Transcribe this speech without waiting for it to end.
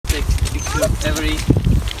every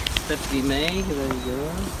step we make. There you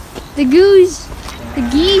go. The goose, the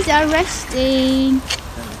geese are resting. You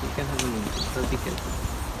can have a look. So be careful.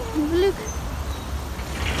 Have a look.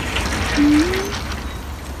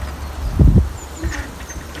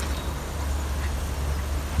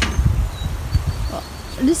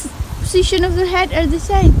 This position of the head are the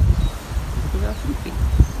same. They are sleeping.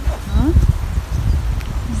 Huh?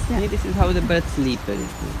 Yeah, this is how the birds sleep.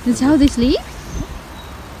 That's how they sleep?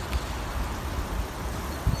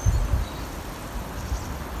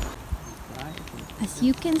 As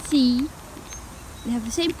you can see, they have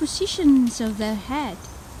the same positions of their head.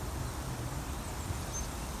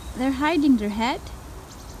 They're hiding their head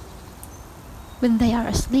when they are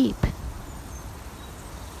asleep.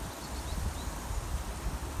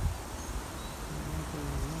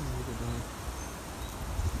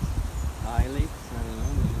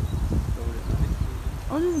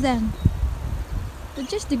 All of them, but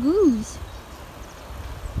just the goose.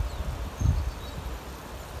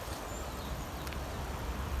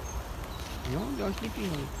 No, they are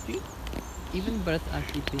sleeping. See? Even birds are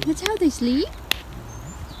sleeping. That's how they sleep?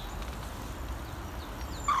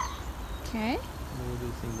 Okay. What do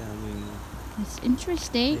you think they are doing now? That's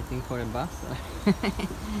interesting. Waiting for a bus?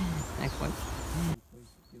 Next one.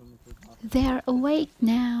 They are awake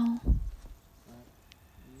now.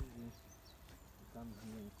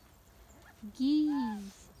 Geese.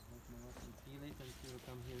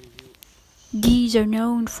 Geese are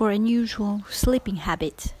known for unusual sleeping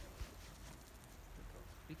habits.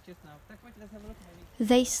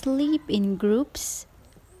 They sleep in groups,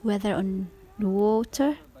 whether on the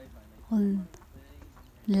water, on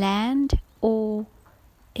land, or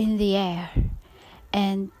in the air,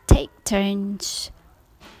 and take turns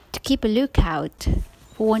to keep a lookout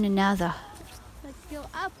for one another. Let's go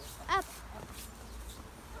up, up.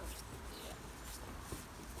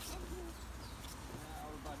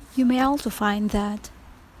 You may also find that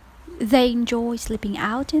they enjoy sleeping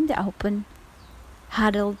out in the open,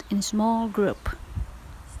 huddled in a small group.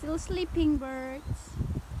 Still sleeping, birds.